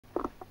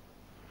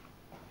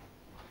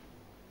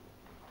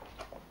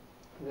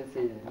This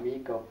is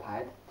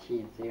Meegopad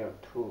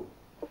T02,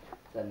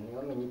 the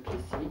new mini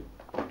PC.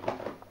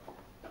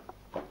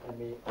 Let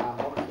me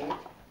unbox it,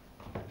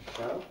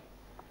 show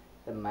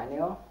the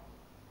manual,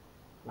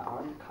 the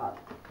orange card,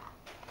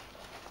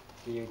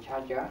 the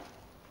charger,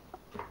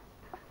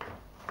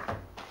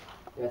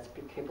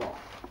 USB cable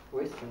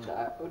with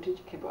the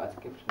voltage cable as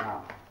gift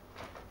now.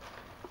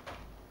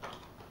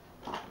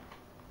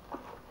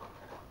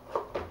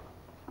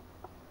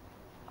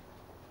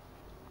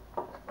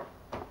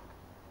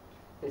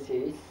 This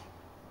is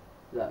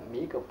the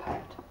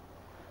Meegopad.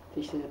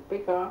 This is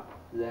bigger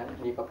than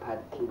Meegopad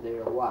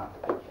T01.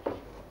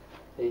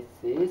 This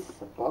is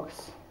the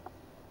box.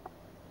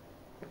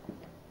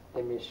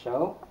 Let me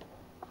show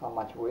how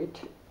much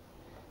weight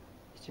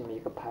is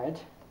Meegopad.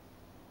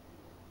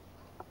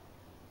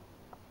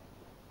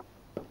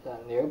 The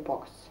new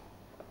box,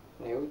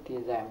 new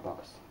design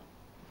box.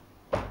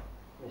 Let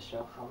me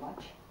show how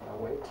much the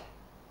weight.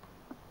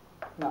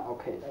 Now,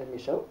 okay, let me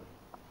show.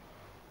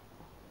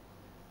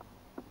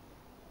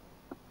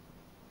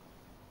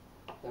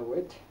 The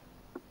weight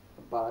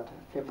about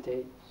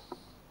 52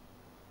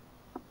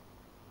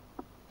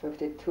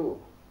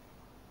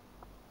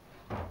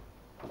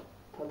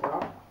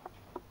 total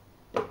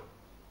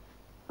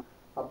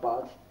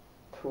about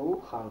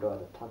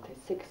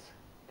 226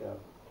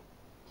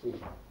 g.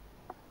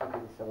 Okay,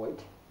 this is the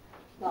weight.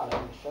 Now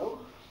let me show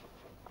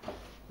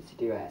this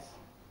device,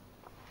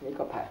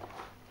 Meegopad.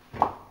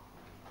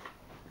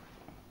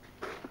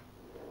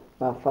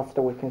 Now first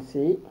we can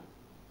see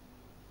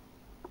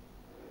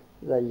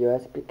the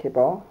USB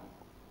cable.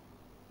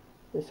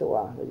 This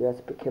one, the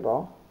USB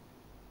cable.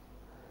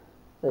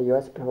 The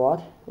USB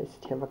port is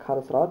TF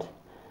card slot.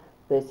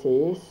 This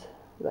is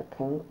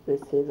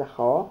the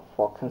hole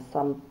for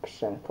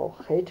consumption, for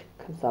heat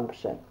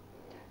consumption,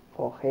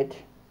 for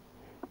heat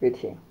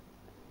rating.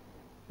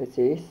 This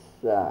is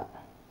the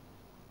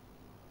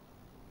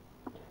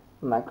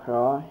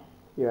micro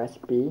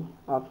USB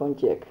iPhone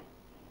jack.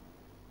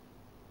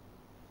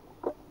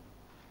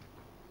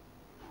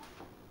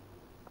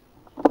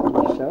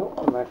 Show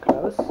very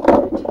close.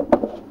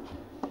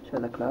 Show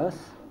the close.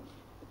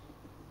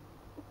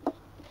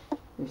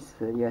 This is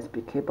the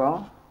USB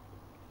cable.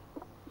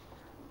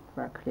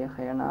 Very clear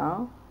here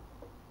now.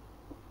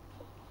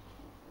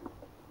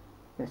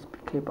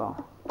 USB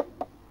cable.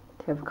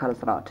 TF card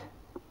slot.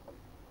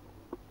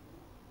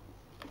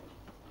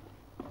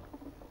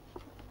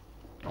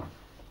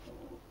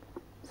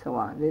 So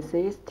on. This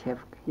is TF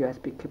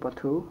USB cable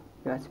 2,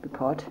 USB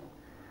port,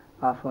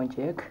 iPhone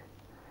jack,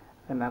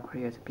 and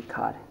micro USB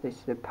card. This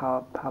is the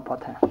power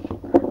button.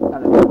 Now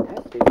let me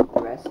test this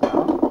device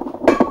now.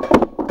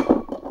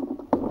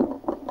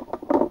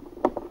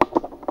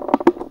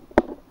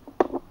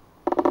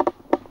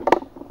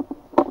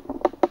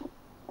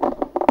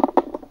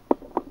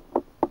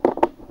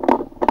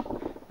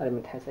 Let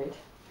me test it.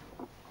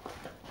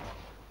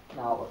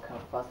 Now we can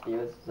first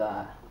use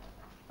the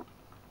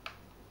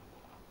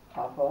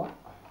iPhone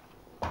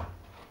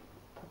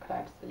to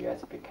connect the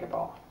USB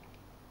cable,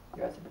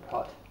 USB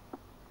port.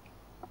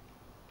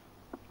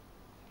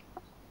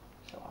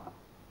 So on.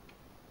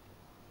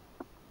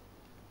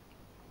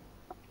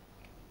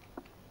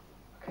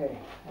 Okay,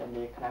 let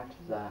me connect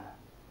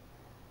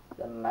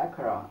the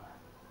micro.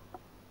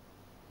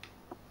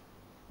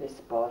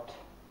 This port,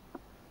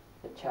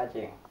 the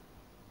charging.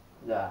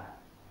 The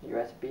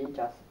USB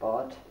just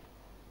bought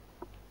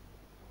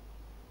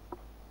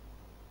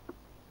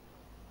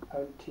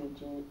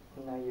OTG,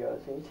 now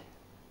use it.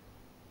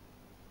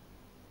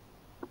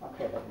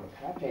 Okay, let me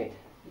connect it.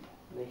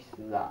 This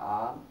is the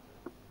arm.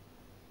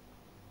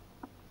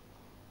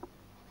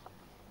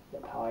 The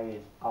power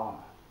is on.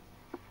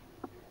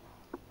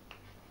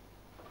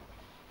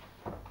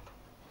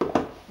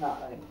 Now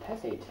let me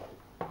test it.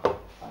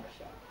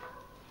 Function.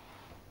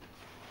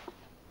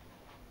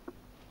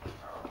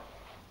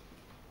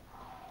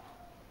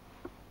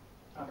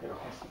 Okay, you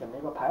can see the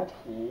Meegopad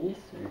is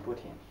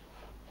rebooting.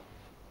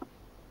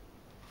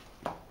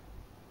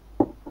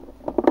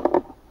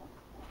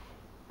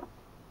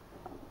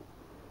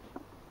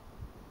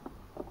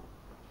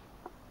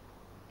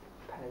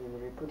 Pad is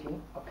rebooting.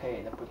 Okay,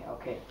 the booting.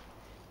 Okay.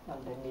 Now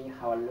let me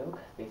have a look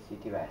at this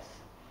device.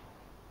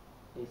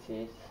 This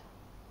is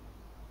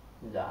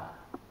the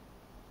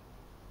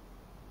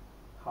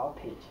home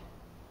page,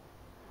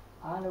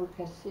 and we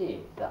can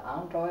see the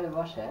Android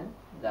version,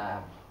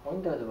 the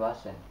Windows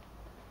version.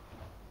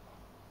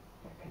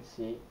 You can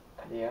see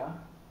clear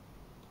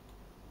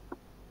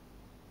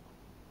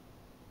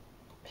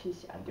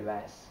PC and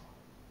device.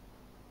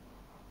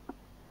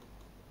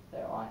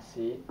 They want to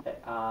see they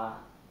are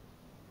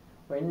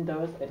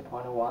Windows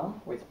 8.1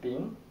 with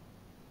Bing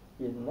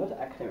is not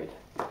activated.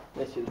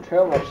 This is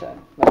 12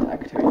 version, not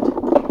activated.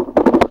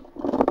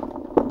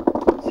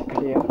 It's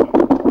clear.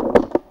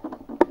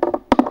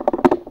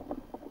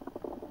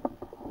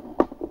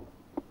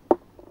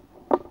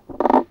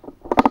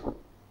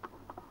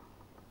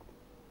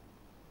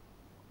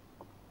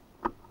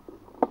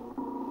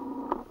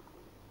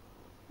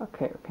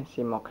 Okay, we can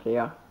see more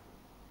clear.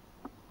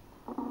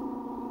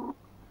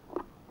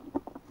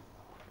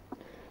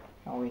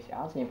 Now with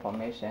other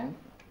information,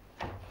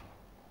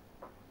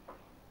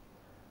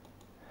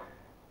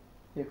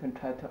 you can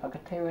try to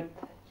activate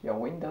your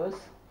Windows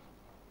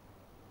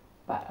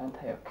by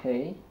enter your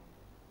key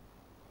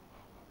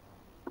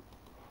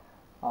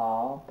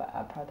or by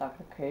a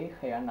product key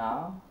here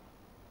now,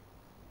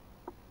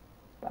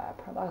 by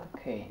a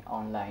product key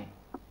online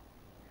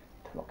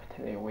to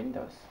activate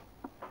Windows.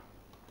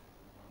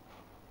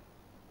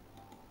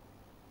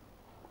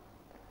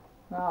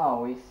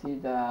 Now we see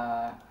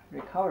the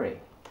recovery.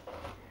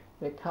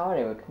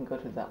 Recovery, we can go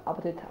to the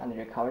update and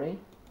recovery.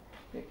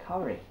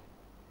 Recovery.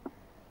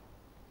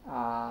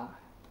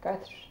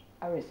 Get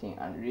everything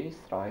and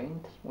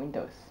restoring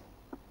Windows.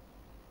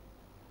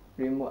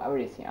 Remove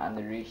everything and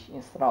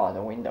reinstall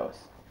the Windows.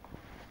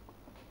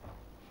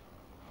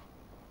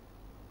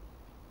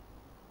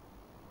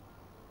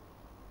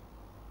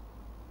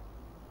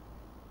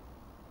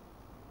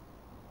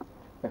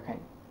 We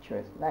can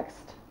choose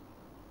next.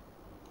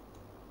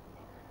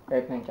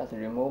 We can just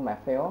remove my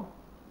file,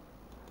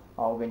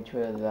 or we can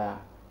choose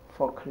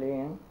for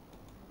cleaning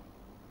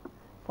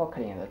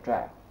the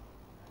drive.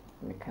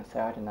 We can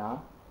select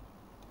now.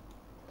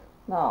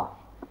 Now,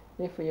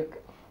 if you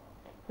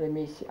let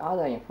me see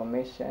other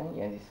information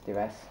in this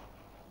device.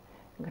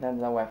 You connect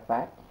the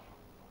Wi-Fi.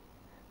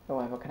 The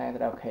Wi-Fi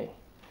connected. Okay.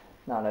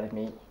 Now let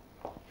me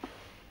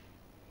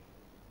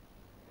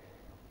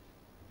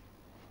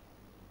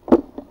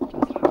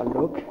just have a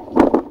look.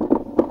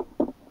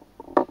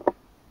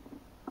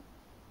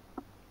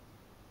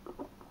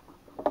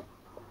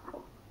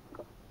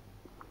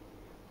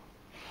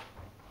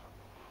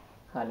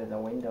 Hide the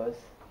Windows,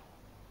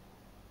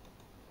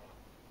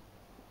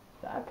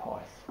 the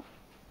apples.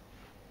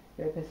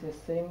 It is the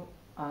same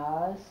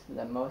as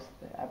the most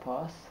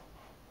apples.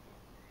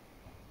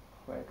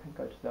 Where you can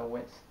go to the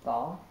web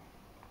store,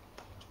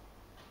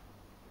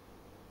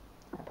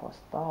 Apple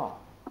Store,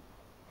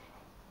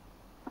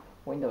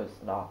 Windows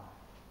Store.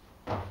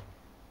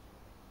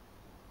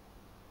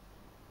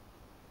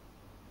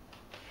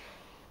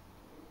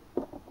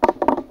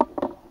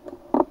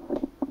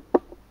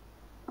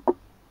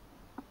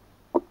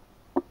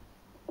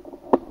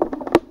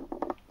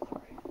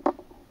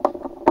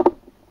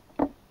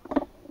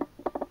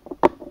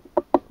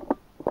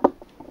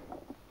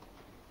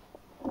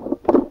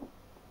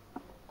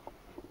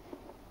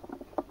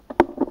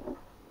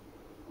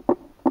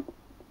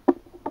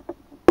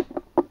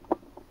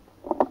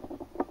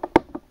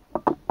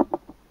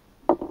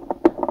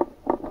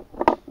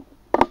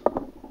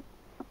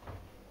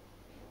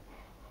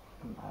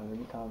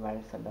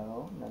 Very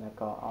slow. Then I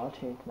go out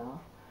it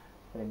now.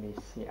 Let me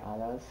see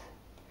others.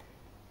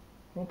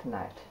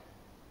 Internet.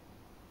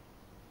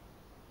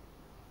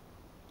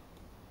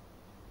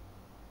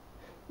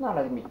 Now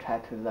let me try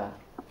to the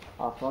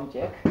phone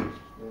jack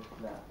with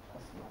the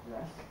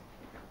address.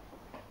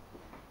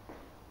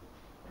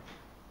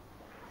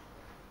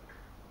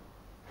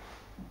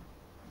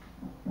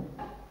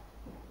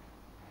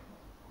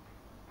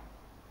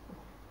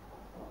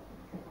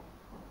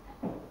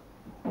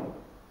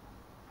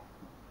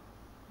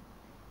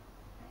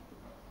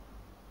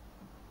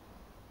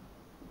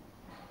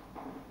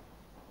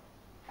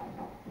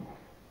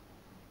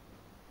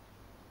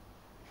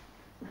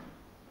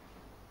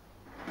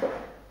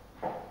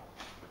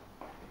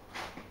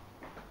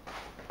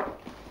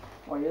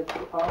 Or use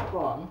our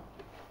phone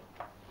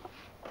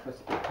to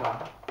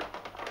speaker.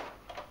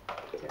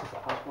 Here's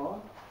our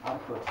phone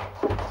output.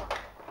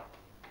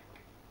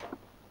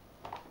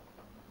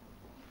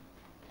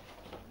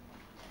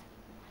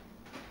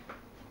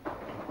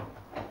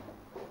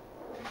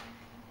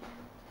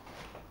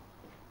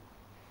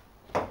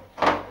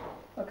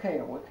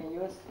 Okay, we can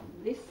use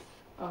this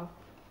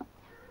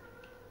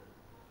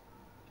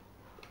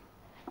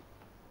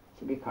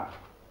speaker.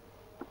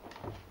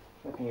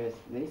 We can use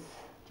this.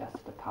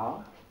 Just the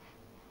power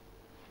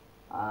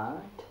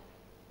and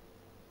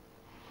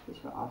this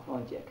is our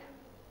phone jack.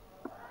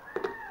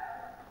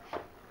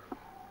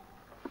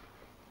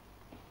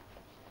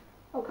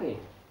 Okay.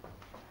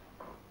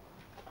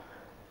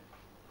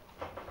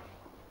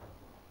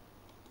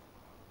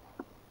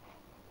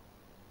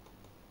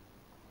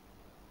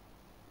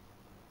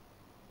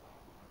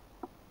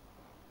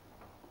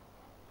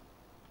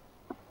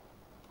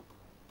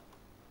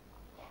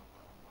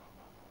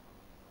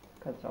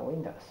 Got the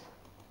Windows.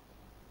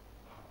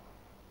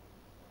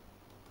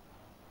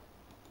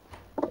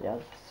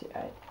 Just see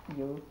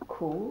you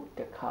cool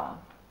the car.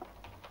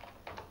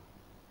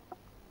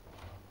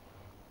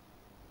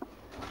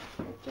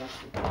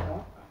 Adjust the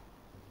car.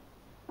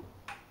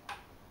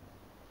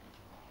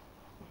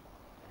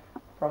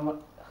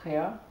 From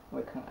here,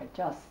 we can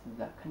adjust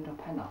the control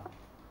panel.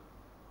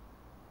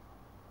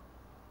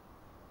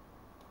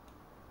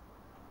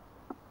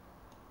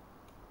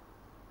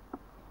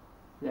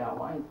 There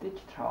one is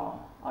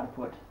digital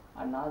output,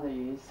 another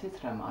is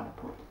system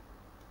output.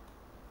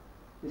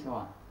 This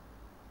one.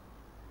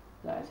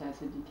 The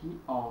SSDT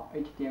or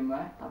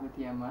HDMI,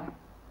 WDMI,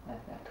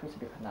 that's the two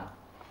speakers now.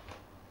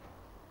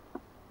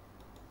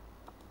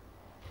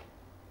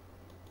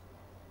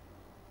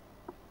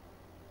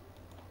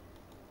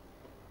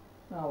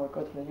 Now we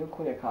go to the new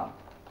cooler card.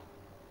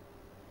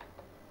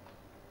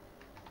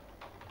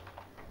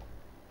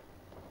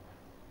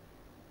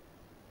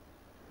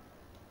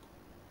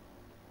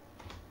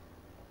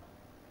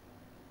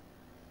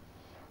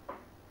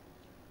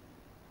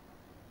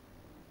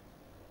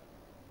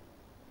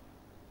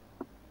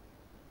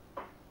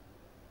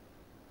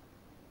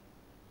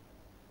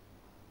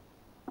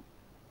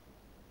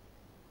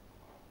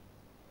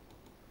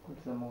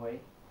 Put them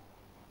away.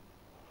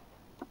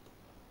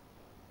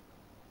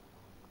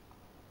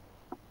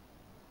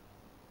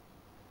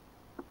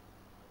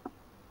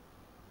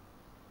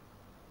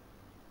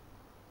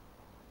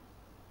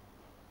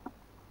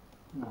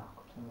 No,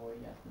 put them away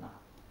yet, no.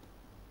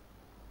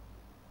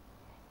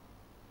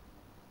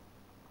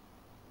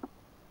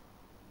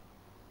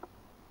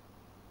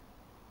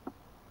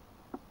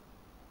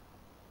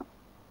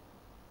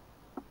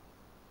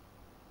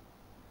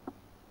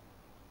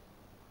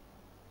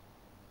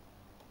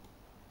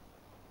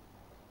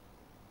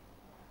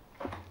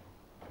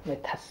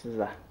 Let us see.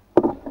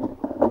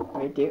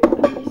 We do.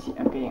 Let me see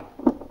again.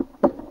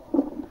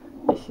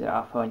 This is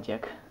our phone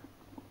jack.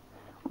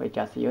 We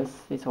just use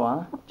this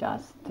one,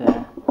 just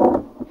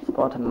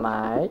support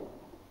my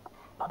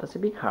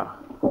loudspeaker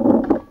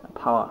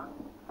power,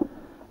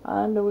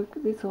 and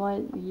this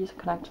one is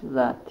connected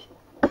the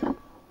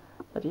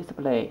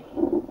display,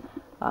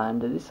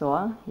 and this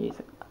one is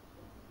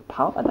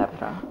power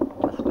adapter.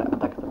 Just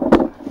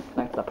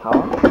connect the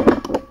power.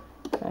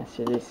 And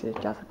see, this is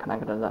just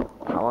connect the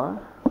power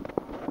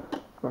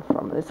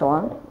from this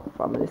one,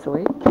 from this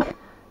way.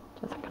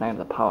 Just connect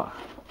the power.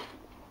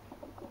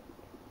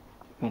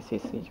 This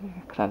is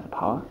connect the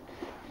power,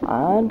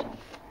 and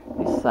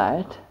this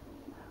side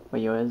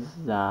we use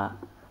the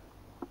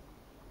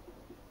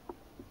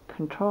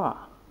controller.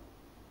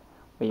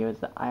 We use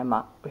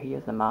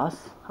the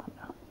mouse.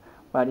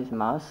 Where is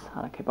mouse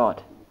and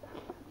keyboard?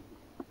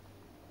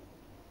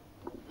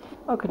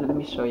 Okay, let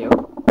me show you.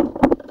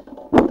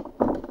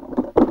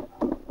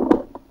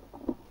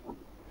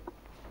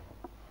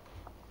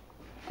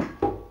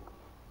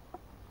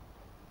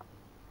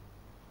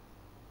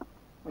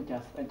 We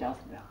just adjust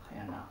the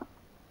here now.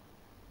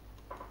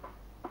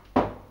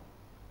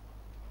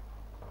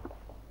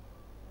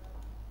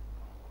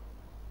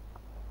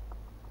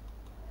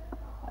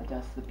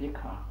 Adjust the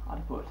speaker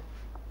output.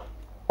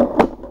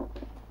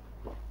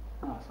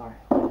 Oh, sorry.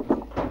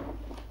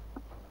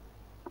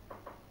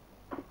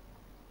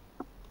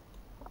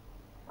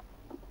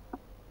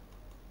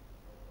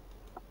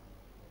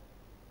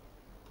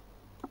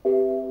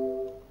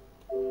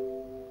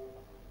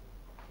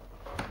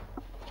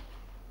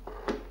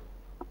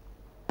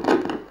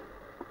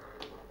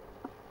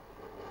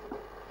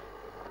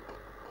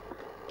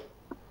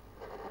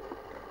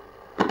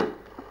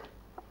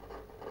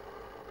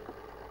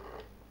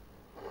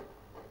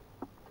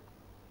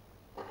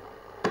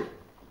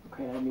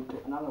 Okay, let me do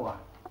another one.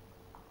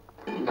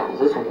 脑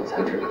子聪明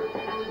才智，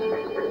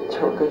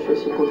就跟学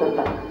习不沾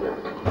胆一样。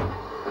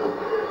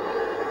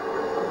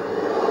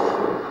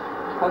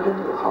他跟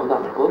这个行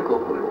当格格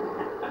不入，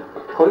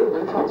头一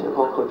回上节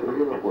操课就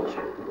晕了过去。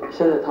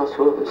现在他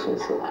所有的心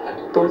思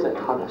都在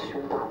他那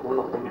胸大无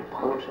脑的女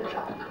朋友身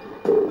上。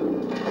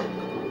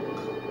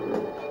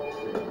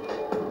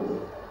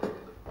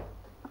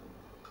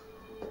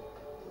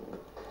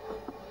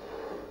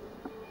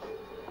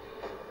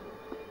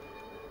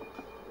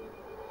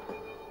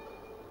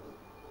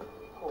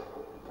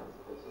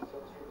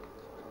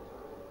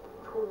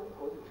出人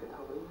头地是他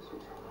唯一诉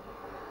求。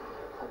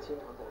他经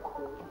常在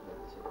空中的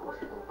那些破石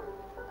头，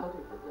他对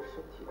人的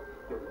身体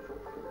有一种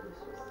匪夷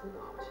所思的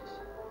好奇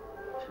心。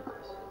只可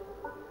惜，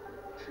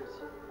至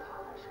今他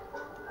还是个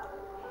处男。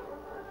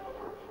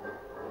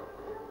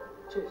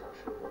这场事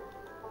故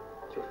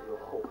就是由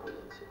后父引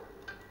起的。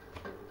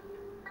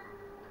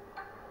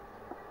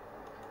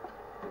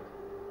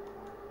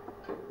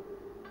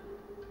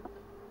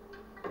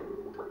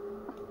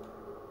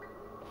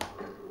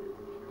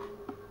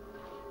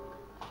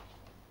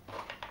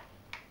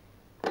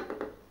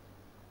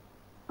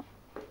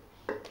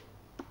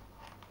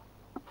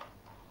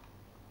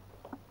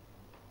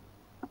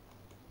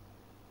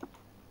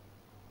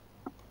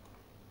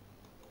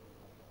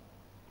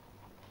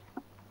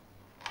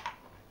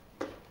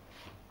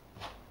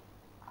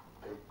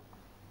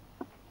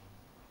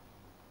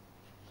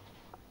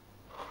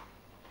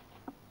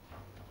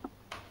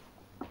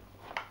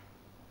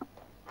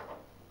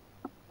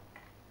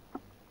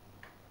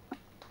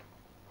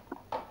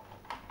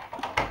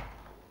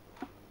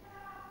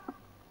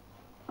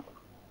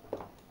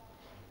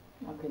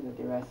Okay, the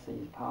device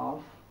is power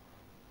off.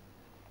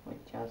 We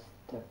just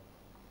plug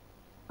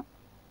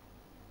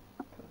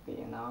it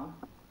in now.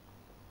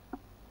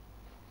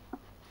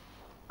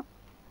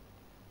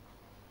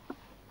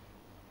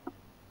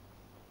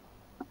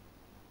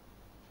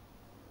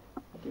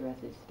 The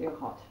device is still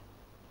hot,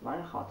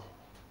 very hot.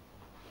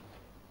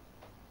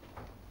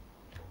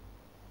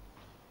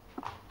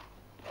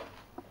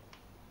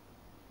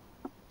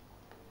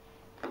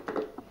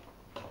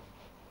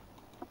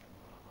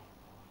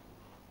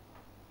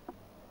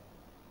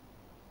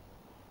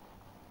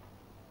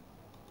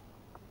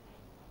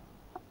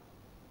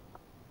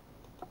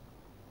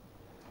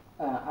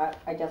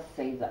 I just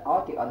say the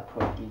audio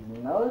output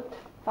is not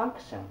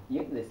function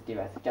in this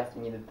device, just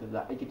need to do the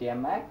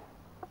HDMI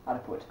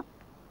output.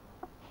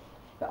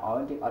 The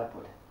audio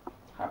output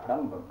have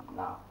problem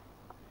now.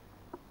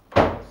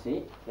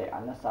 See, there are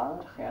no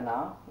sound here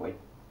now. We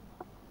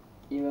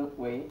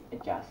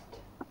adjust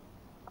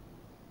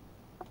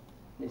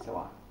this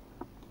one.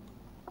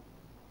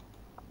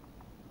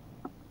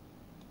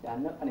 There are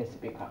no any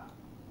speaker.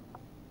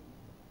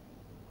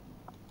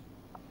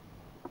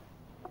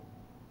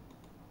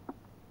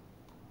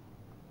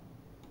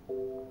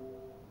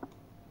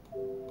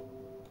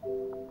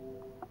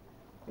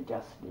 We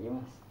just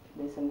even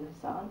listen to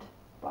sound,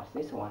 but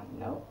this one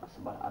no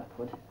support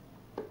output.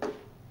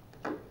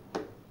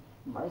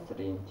 Very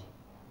strange.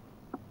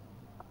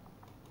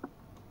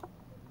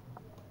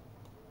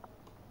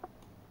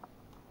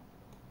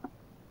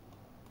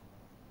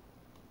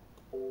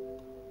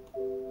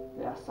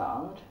 There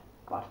sound,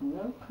 but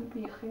no can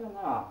be here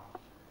now.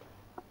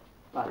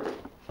 But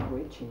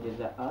we change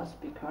the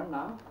speaker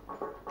now.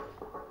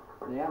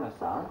 There no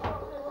sound.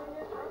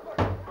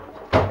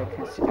 We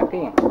can see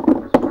again.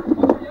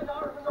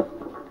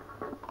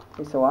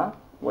 This one,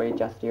 we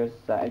just use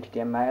the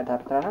HDMI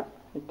adapter,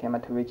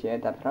 HDMI to VGA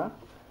adapter.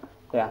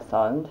 There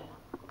sound,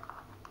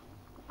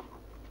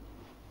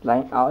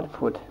 line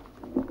output.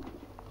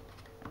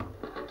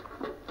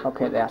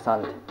 Okay, there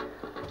sound.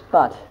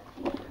 But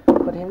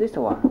put in this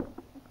one.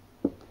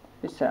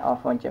 This is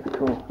audio jack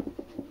 2,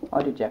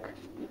 audio jack.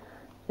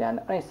 There are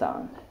no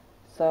sound.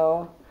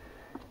 So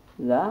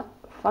the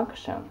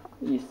function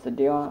is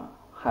still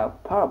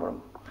have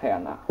problem here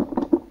now.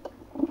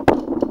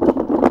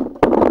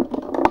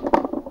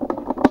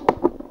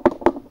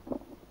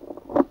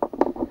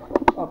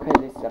 Okay,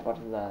 this is about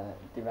the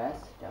device.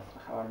 Just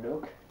have a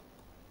look.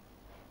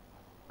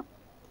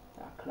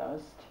 They are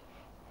closed.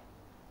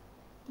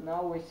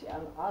 Now we see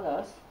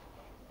others.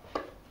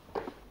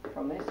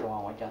 From this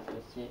one, we just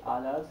see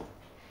others.